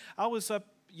this. I was up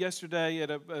yesterday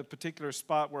at a particular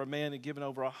spot where a man had given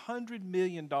over $100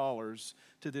 million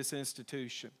to this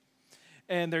institution.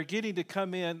 And they're getting ready to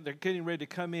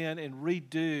come in and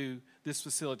redo this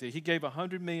facility. He gave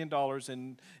 $100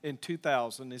 million in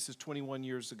 2000. This is 21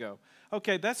 years ago.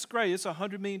 Okay, that's great. It's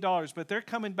 $100 million, but they're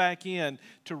coming back in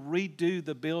to redo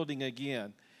the building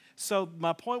again. So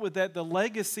my point with that, the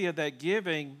legacy of that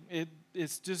giving,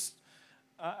 it's just,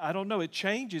 I don't know, it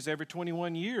changes every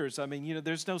 21 years. I mean,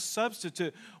 there's no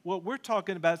substitute. What we're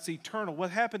talking about is eternal.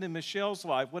 What happened in Michelle's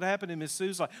life? What happened in Miss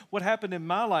Sue's life? What happened in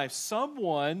my life?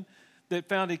 Someone that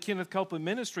founded Kenneth Copeland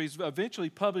Ministries eventually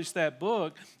published that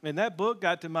book, and that book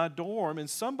got to my dorm, and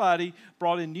somebody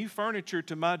brought in new furniture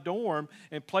to my dorm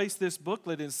and placed this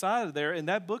booklet inside of there, and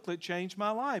that booklet changed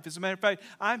my life. As a matter of fact,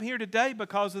 I'm here today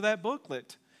because of that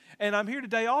booklet. And I'm here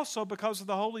today also because of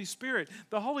the Holy Spirit.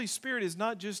 The Holy Spirit is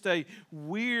not just a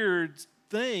weird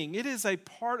thing. It is a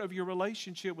part of your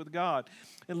relationship with God.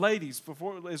 And ladies,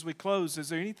 as we close, is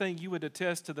there anything you would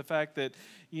attest to the fact that,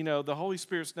 the Holy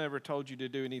Spirit's never told you to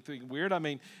do anything weird? I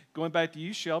mean, going back to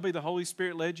you, Shelby, the Holy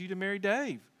Spirit led you to marry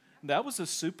Dave. That was a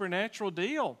supernatural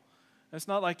deal. It's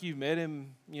not like you met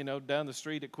him, down the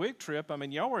street at Quick Trip. I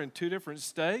mean, y'all were in 2 different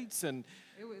states, and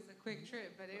It was a quick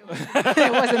trip, but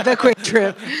it wasn't the quick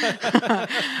trip.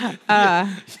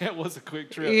 yeah, it was a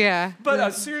quick trip. Yeah.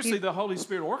 But seriously, the Holy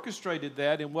Spirit orchestrated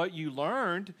that, and what you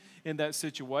learned in that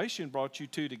situation brought you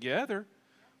two together.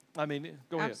 I mean,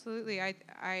 go ahead. Absolutely.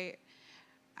 I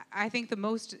think the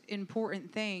most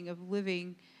important thing of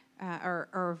living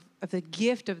or of the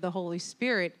gift of the Holy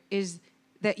Spirit is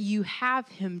that you have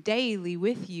him daily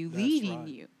with you, That's leading right.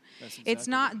 you. That's It's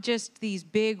exactly not right. just these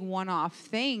big one-off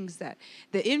things. That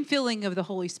the infilling of the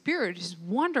Holy Spirit is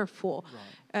wonderful.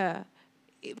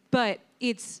 But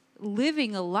it's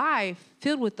living a life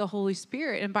filled with the Holy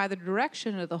Spirit and by the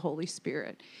direction of the Holy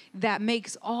Spirit that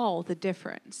makes all the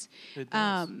difference. It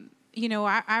does.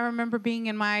 I remember being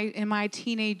in my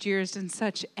teenage years in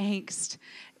such angst.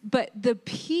 But the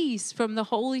peace from the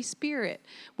Holy Spirit,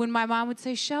 when my mom would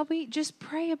say, Shelby, just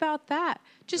pray about that.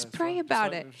 Just That's pray right. Just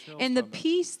about like it. Michelle's And the talking about.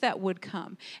 peace that would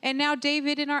come. And now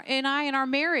David and I in our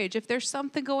marriage, if there's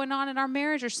something going on in our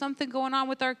marriage or something going on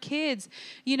with our kids,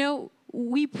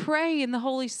 we pray in the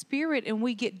Holy Spirit and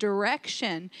we get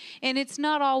direction. And it's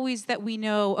not always that we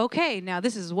know, okay, now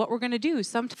this is what we're going to do.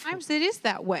 Sometimes it is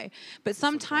that way. But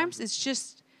sometimes it's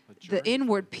just the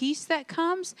inward peace that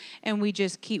comes, and we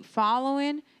just keep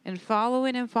following and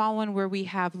following and following where we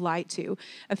have light to.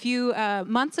 A few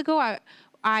months ago,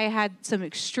 I had some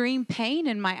extreme pain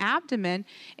in my abdomen,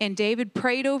 and David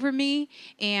prayed over me,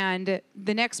 and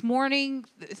the next morning,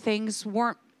 things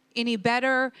weren't any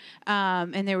better,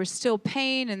 and there was still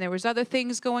pain, and there was other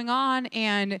things going on,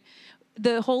 and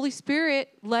the Holy Spirit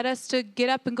led us to get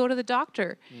up and go to the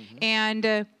doctor.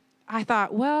 And I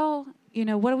thought, well,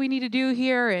 what do we need to do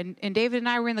here? And David and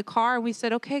I were in the car, and we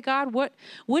said, okay, God,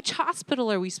 which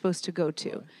hospital are we supposed to go to?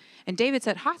 Right. And David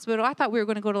said, hospital? I thought we were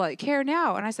going to go to Care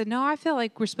Now. And I said, no, I feel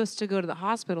like we're supposed to go to the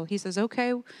hospital. He says,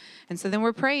 okay. And so then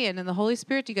we're praying and the Holy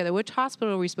Spirit together. Which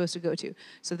hospital are we supposed to go to?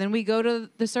 So then we go to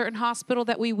the certain hospital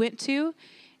that we went to,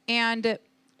 and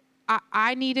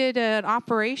I needed an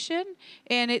operation,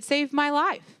 and it saved my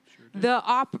life.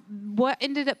 What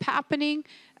ended up happening,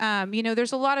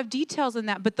 there's a lot of details in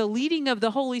that, but the leading of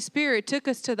the Holy Spirit took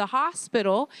us to the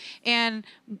hospital, and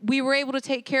we were able to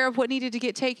take care of what needed to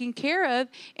get taken care of,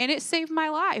 and it saved my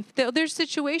life. There's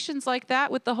situations like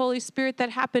that with the Holy Spirit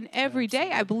that happen every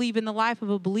day, I believe, in the life of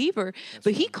a believer,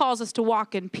 but he calls us to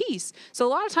walk in peace. So a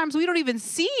lot of times we don't even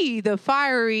see the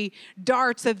fiery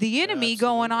darts of the enemy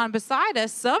going on beside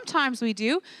us. Sometimes we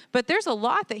do, but there's a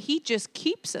lot that he just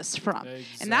keeps us from.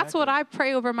 And that's what I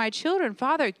pray over my children.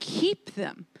 Father, keep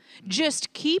them.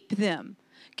 Just keep them.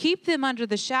 Keep them under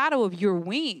the shadow of your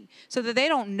wing so that they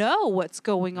don't know what's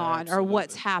going on or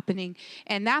what's happening.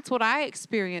 And that's what I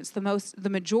experienced the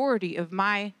majority of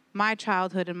my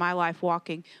childhood and my life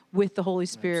walking with the Holy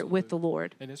Spirit, with the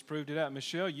Lord. And it's proved it out.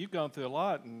 Michelle, you've gone through a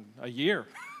lot in a year.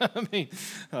 I mean,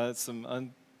 some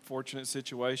unfortunate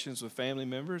situations with family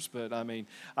members, but I mean,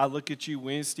 I look at you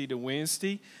Wednesday to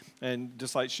Wednesday, and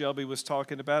just like Shelby was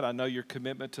talking about, I know your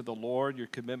commitment to the Lord, your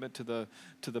commitment to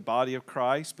the body of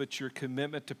Christ, but your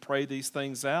commitment to pray these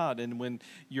things out. And when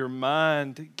your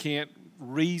mind can't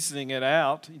reasoning it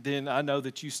out, then I know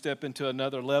that you step into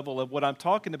another level of what I'm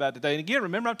talking about today. And again,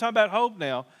 remember, I'm talking about hope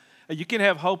now. You can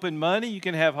have hope in money, you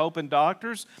can have hope in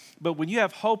doctors, but when you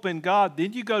have hope in God,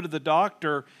 then you go to the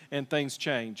doctor and things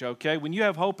change, okay? When you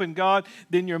have hope in God,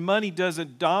 then your money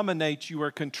doesn't dominate you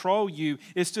or control you.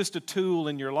 It's just a tool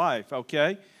in your life,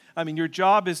 okay? I mean, your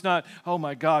job is not, oh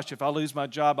my gosh, if I lose my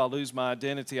job, I'll lose my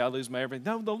identity, I'll lose my everything.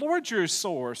 No, the Lord's your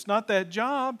source, not that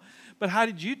job. But how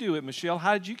did you do it, Michelle?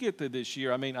 How did you get through this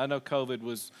year? I mean, I know COVID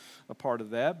was a part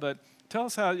of that, but tell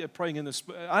us how you're praying in the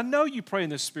Spirit. I know you pray in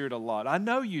the Spirit a lot. I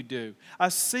know you do. I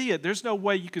see it. There's no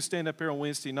way you could stand up here on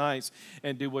Wednesday nights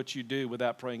and do what you do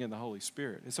without praying in the Holy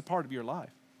Spirit. It's a part of your life.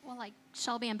 Well, like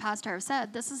Shelby and Pastor have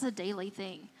said, this is a daily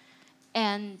thing.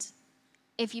 And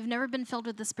if you've never been filled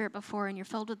with the Spirit before and you're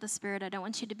filled with the Spirit, I don't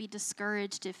want you to be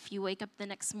discouraged if you wake up the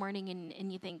next morning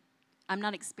and you think, I'm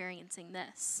not experiencing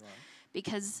this. Right.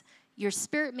 Because your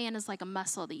spirit man is like a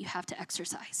muscle that you have to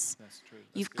exercise. That's true.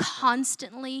 You've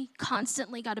constantly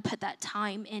got to put that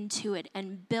time into it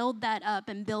and build that up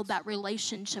and build that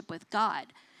relationship with God.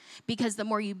 Because the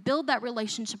more you build that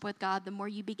relationship with God, the more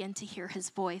you begin to hear his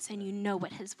voice and you know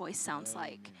what his voice sounds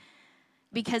like.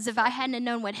 Because if I hadn't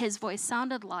known what his voice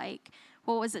sounded like,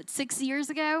 6 years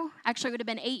ago? Actually, it would have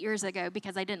been 8 years ago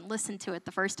because I didn't listen to it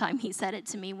the first time he said it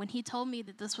to me when he told me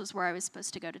that this was where I was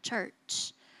supposed to go to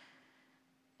church.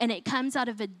 And it comes out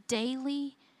of a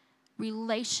daily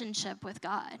relationship with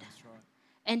God. That's right.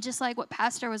 And just like what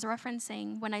Pastor was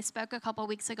referencing, when I spoke a couple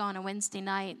weeks ago on a Wednesday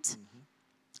night,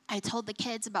 I told the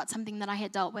kids about something that I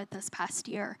had dealt with this past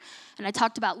year. And I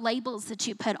talked about labels that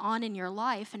you put on in your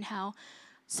life and how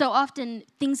so often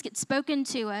things get spoken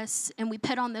to us and we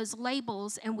put on those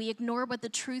labels and we ignore what the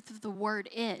truth of the word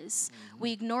is. Mm-hmm.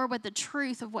 We ignore what the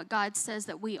truth of what God says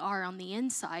that we are on the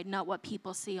inside, not what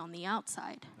people see on the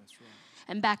outside. That's right.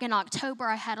 And back in October,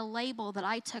 I had a label that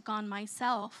I took on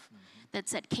myself that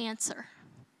said cancer,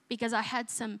 because I had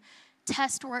some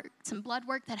test work, some blood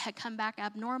work that had come back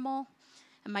abnormal.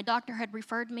 And my doctor had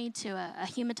referred me to a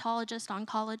hematologist,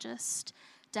 oncologist,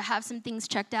 to have some things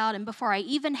checked out. And before I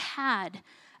even had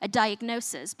a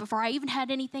diagnosis, before I even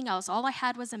had anything else, all I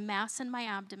had was a mass in my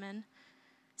abdomen,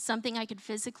 something I could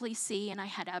physically see, and I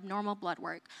had abnormal blood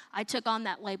work. I took on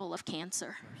that label of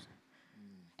cancer.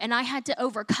 And I had to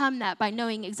overcome that by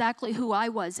knowing exactly who I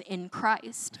was in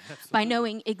Christ, by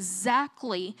knowing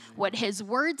exactly what his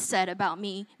word said about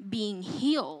me being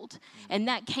healed. And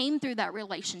that came through that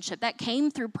relationship. That came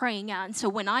through praying out. And so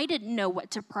when I didn't know what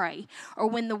to pray, or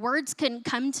when the words couldn't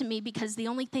come to me because the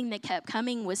only thing that kept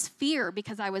coming was fear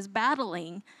because I was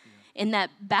battling in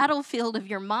that battlefield of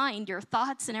your mind, your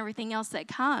thoughts and everything else that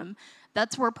come,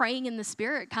 that's where praying in the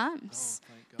Spirit comes.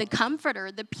 The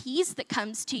comforter, the peace that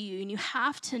comes to you, and you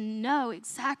have to know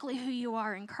exactly who you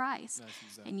are in Christ.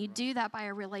 Exactly, and you do that by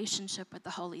a relationship with the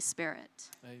Holy Spirit.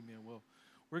 Amen. Well,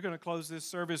 we're going to close this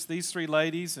service. These three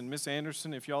ladies, and Miss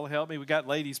Anderson, if y'all help me, we got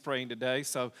ladies praying today,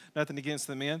 so nothing against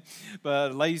the men,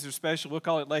 but ladies are special. We'll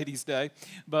call it Ladies' Day.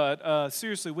 But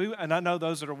seriously, and I know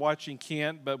those that are watching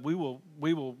can't, but we will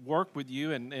work with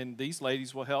you, and these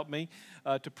ladies will help me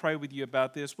to pray with you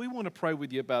about this. We want to pray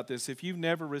with you about this. If you've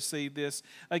never received this,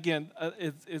 again,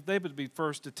 if they would be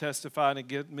first to testify, and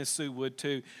again, Miss Sue would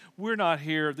too. We're not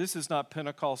here. This is not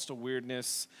Pentecostal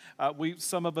weirdness.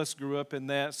 Some of us grew up in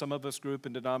that. Some of us grew up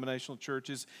in denominational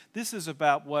churches. This is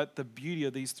about what the beauty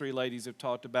of these three ladies have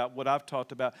talked about, what I've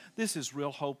talked about. This is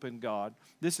real hope in God.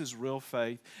 This is real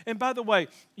faith. And by the way,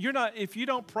 if you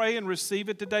don't pray and receive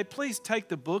it today, please take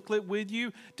the booklet with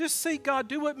you. Just seek God.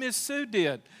 Do what Miss Sue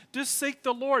did. Just seek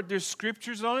the Lord. There's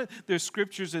scriptures on it. There's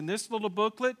scriptures in this little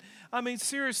booklet. I mean,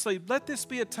 seriously, let this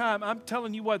be a time. I'm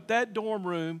telling you what, that dorm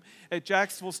room at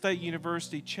Jacksonville State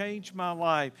University changed my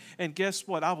life. And guess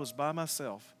what? I was by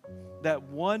myself. That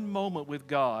one moment with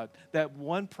God, that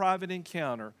one private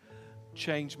encounter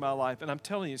changed my life. And I'm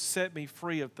telling you, it set me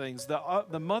free of things.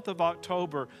 The month of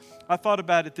October, I thought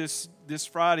about it this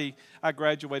Friday. I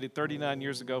graduated 39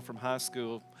 years ago from high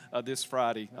school. This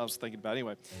Friday, I was thinking about it.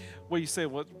 Anyway, you say,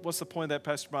 what's the point of that,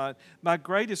 Pastor Brian? My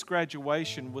greatest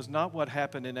graduation was not what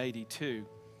happened in 82.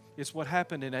 It's what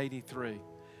happened in 83.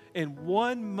 In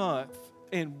 1 month,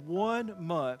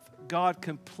 God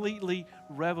completely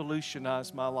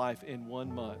revolutionized my life in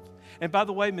 1 month. And by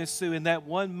the way, Miss Sue, in that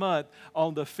 1 month,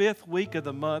 on the 5th week of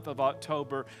the month of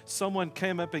October, someone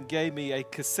came up and gave me a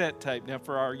cassette tape. Now,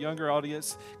 for our younger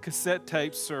audience, cassette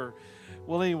tapes are...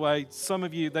 Well, anyway, some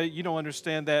of you, you don't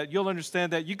understand that. You'll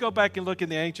understand that. You go back and look in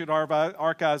the ancient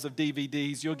archives of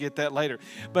DVDs. You'll get that later.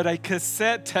 But a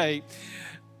cassette tape,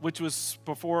 which was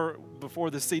before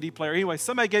the CD player. Anyway,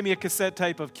 somebody gave me a cassette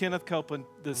tape of Kenneth Copeland,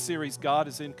 the series God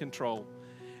is in Control.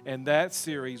 And that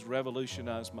series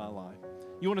revolutionized my life.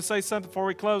 You want to say something before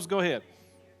we close? Go ahead.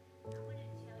 I wanted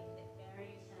to tell you that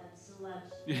Barry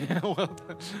loves you. Yeah, well,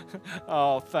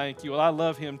 oh, thank you. Well, I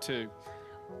love him too.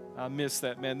 I miss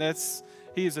that man.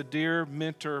 He is a dear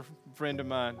mentor friend of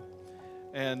mine,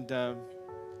 and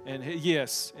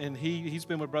he's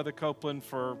been with Brother Copeland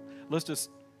for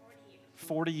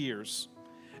 40 years,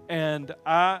 and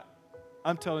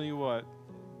I'm telling you what,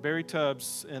 Barry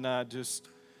Tubbs and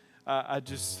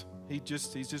he's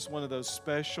just one of those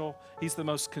special. He's the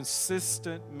most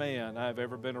consistent man I've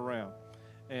ever been around.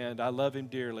 And I love him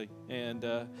dearly. And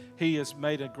he has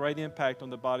made a great impact on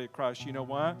the body of Christ. You know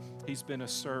why? He's been a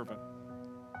servant.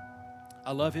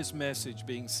 I love his message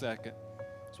being second.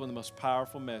 It's one of the most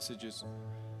powerful messages.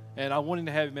 And I wanted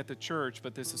to have him at the church,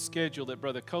 but there's a schedule that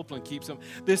Brother Copeland keeps him.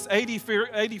 This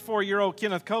 84-year-old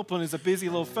Kenneth Copeland is a busy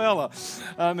little fella.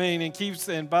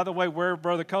 And by the way, where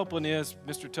Brother Copeland is,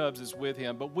 Mr. Tubbs is with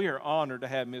him. But we are honored to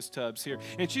have Miss Tubbs here.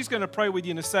 And she's going to pray with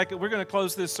you in a second. We're going to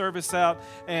close this service out.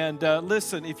 And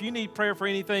listen, if you need prayer for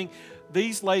anything,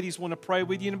 these ladies want to pray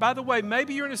with you. And by the way,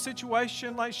 maybe you're in a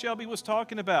situation like Shelby was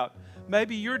talking about.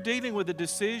 Maybe you're dealing with a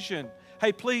decision.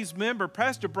 Hey, please remember,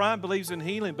 Pastor Brian believes in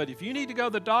healing, but if you need to go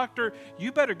to the doctor,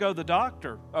 you better go to the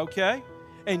doctor, okay?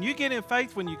 And you get in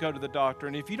faith when you go to the doctor.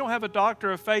 And if you don't have a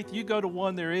doctor of faith, you go to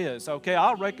one there is, okay?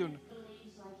 I'll reckon.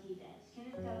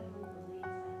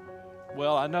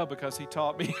 Well, I know because he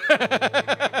taught me.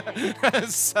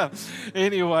 So,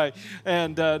 anyway,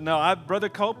 and Brother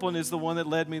Copeland is the one that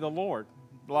led me to the Lord.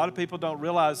 A lot of people don't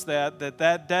realize that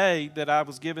day that I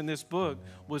was given this book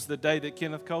was the day that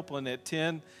Kenneth Copeland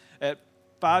at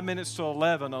 5 minutes to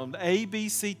 11 on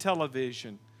ABC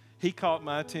television, he caught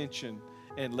my attention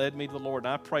and led me to the Lord.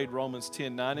 And I prayed Romans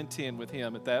 10:9 and 10 with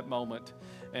him at that moment.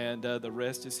 And the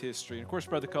rest is history. And of course,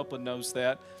 Brother Copeland knows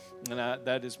that. And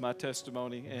that is my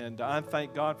testimony. And I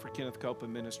thank God for Kenneth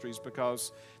Copeland Ministries,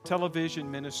 because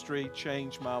television ministry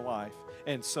changed my life.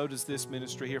 And so does this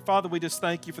ministry here. Father, we just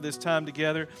thank you for this time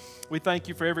together. We thank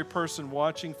you for every person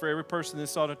watching, for every person in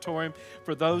this auditorium.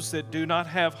 For those that do not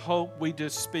have hope, we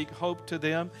just speak hope to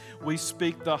them. We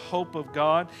speak the hope of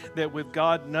God, that with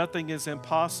God nothing is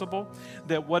impossible,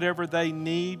 that whatever they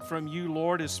need from you,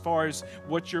 Lord, as far as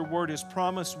what your word has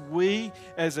promised, we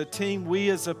as a team, we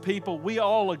as a people, we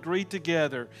all agree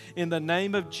together in the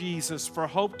name of Jesus for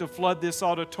hope to flood this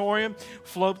auditorium,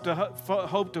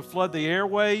 hope to flood the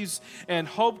airways, and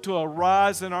hope to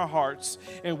arise in our hearts.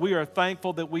 And we are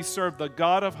thankful that we serve the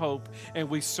God of hope, and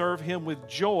we serve him with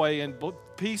joy and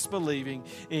peace believing.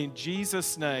 In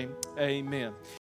Jesus' name, amen.